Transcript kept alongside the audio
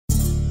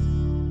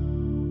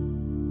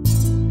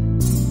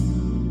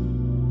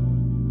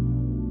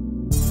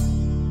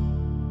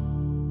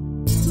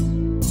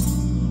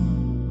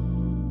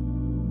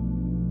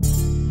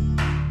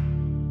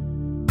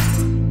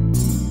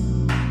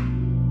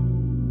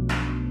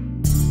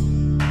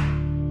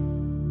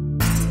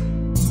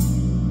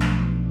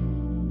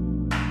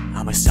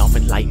a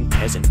self-enlightened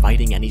peasant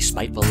fighting any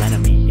spiteful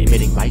enemy,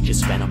 emitting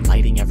righteous venom,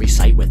 lighting every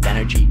sight with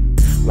energy.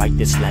 Write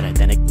this letter,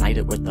 then ignite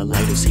it with the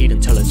lightest heat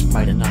until it's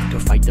bright enough to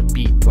fight the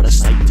beat. What a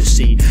sight to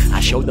see. I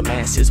show the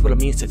masses what it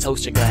means to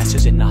toast your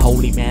glasses in a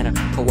holy manner,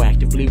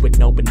 proactively with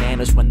no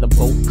bananas. When the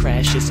boat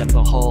crashes and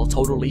the hull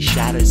totally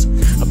shatters,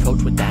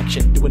 approach with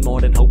action, doing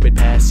more than hope it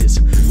passes.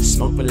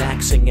 Smoke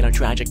relaxing in a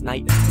tragic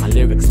night. My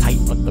lyrics tight,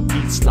 but the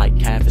beat's like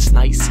half as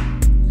nice.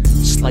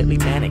 Slightly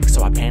manic,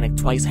 so I panic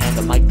twice. Hand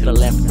the mic to the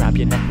left, grab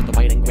your neck with the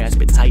right and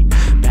grasp it tight.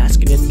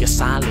 Basking in your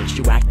silence,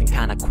 you acting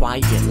kinda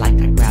quiet, like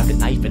I grabbed a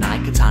knife and I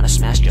katana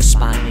smashed your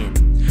spine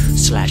in.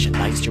 Slash and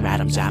dice your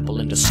Adam's apple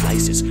into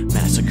slices,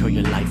 massacre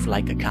your life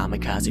like a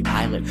kamikaze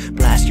pilot.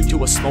 Blast you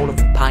to a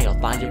smoldering pile,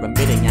 find you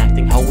emitting,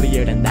 acting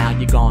holier than thou.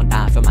 You gon'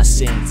 die for my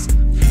sins.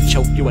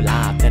 Choke you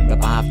alive, then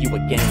revive you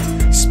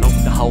again. Smoke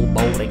the whole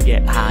bowl and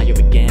get higher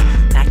again.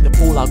 Act the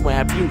fool, I'll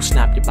grab you,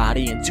 snap your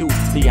body in two.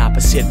 The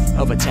opposite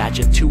of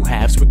attaching two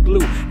halves with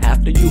glue.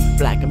 After you,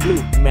 black and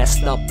blue,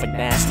 messed up and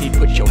nasty.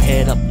 Put your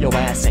head up your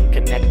ass and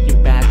connect you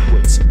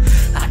backwards.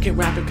 I can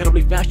rap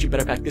incredibly fast, you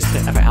better practice to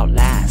ever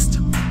outlast.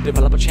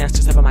 Develop a chance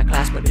to step in my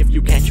class, but if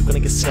you can't, you're gonna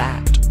get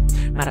slapped.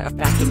 Matter of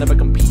fact, you'll never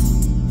compete.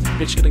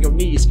 Bitch, get on your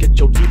knees, get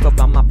your teeth up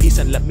on my piece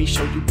and let me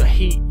show you the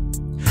heat.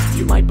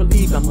 You might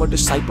believe I'm a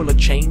disciple of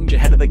change,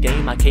 ahead of the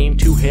game. I came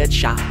to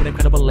headshot with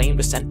incredible aim,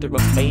 the center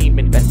of fame,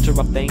 inventor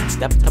of things.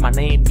 Step to my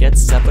name, get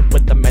severed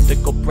with the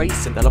medical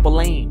brace,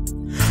 indelible aim.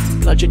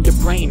 Bludgeon your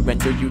brain,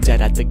 render you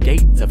dead at the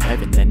gates of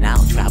heaven. Then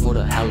I'll travel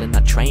to hell in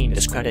a train,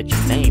 discredit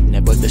your name.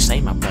 Never the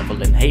same, I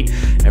revel in hate.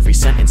 Every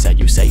sentence that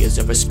you say is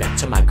in respect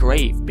to my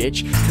grave,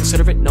 bitch.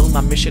 Consider it known,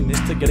 my mission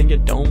is to get in your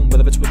dome.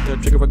 Whether it's with the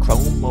trigger of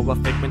chrome or a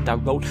figment I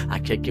wrote, I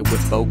kick it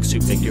with folks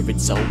who figure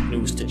it's old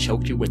news to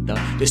choke you with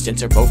the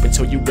distance of rope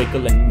until you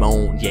wiggle and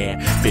moan. Yeah,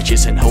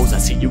 bitches and hoes, I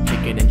see you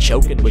kicking and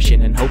choking,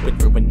 wishing and hoping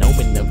for an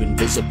omen of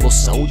invisible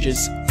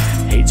soldiers.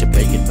 Hate to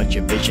break it, but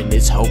your vision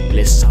is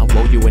hopeless. I'll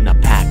roll you in a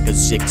pack of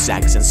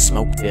zigzags and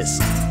smoke this.